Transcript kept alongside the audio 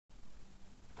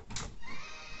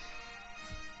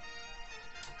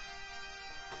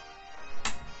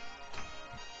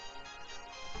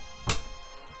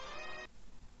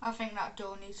I think that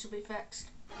door needs to be fixed.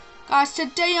 Guys,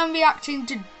 today I'm reacting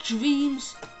to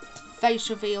Dream's face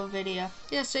reveal video.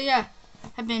 Yeah, so yeah,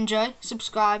 hope you enjoy.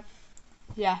 Subscribe.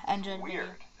 Yeah, enjoy the video.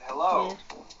 Weird. Hello. Weird.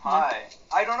 Hi. Yeah.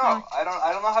 I don't know. Hi.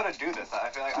 I don't know how to do this. I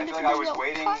feel like I was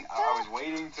waiting. I was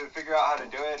waiting to figure out how to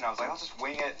do it, and I was like, I'll just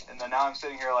wing it. And then now I'm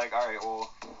sitting here like, all right,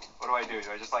 well, what do I do?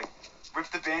 Do I just like rip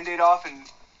the Band-Aid off and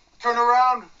turn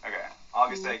around? Okay.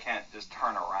 Obviously, I can't just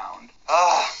turn around.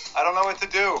 I don't know what to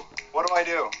do. What do I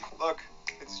do? Look,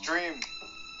 it's Dream.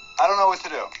 I don't know what to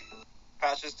do.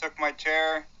 Pat just took my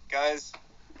chair, guys.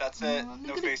 That's it.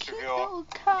 No face reveal.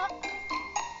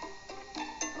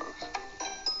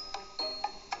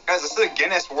 Guys, this is a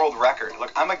Guinness World Record.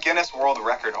 Look, I'm a Guinness World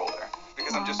Record holder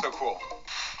because I'm just so cool.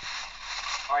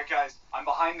 All right, guys, I'm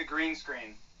behind the green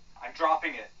screen. I'm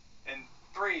dropping it in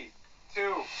 3, 2,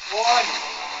 1.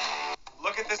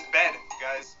 Look at this bed,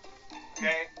 guys.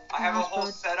 Okay, I have a whole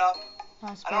setup.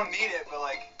 I don't need it, but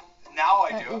like now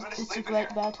I do. I'm gonna sleep in here.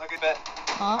 Bed. Look at that.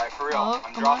 All right, for real.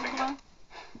 I'm dropping it.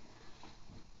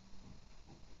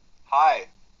 Hi.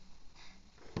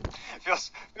 It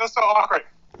feels so awkward.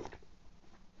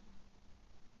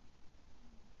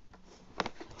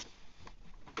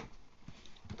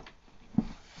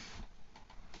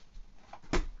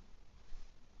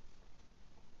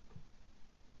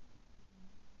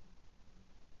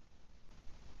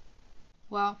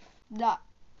 Well,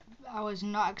 I was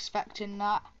not expecting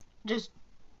that. Just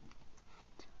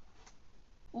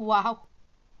wow.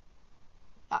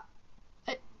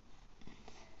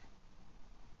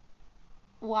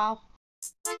 Wow.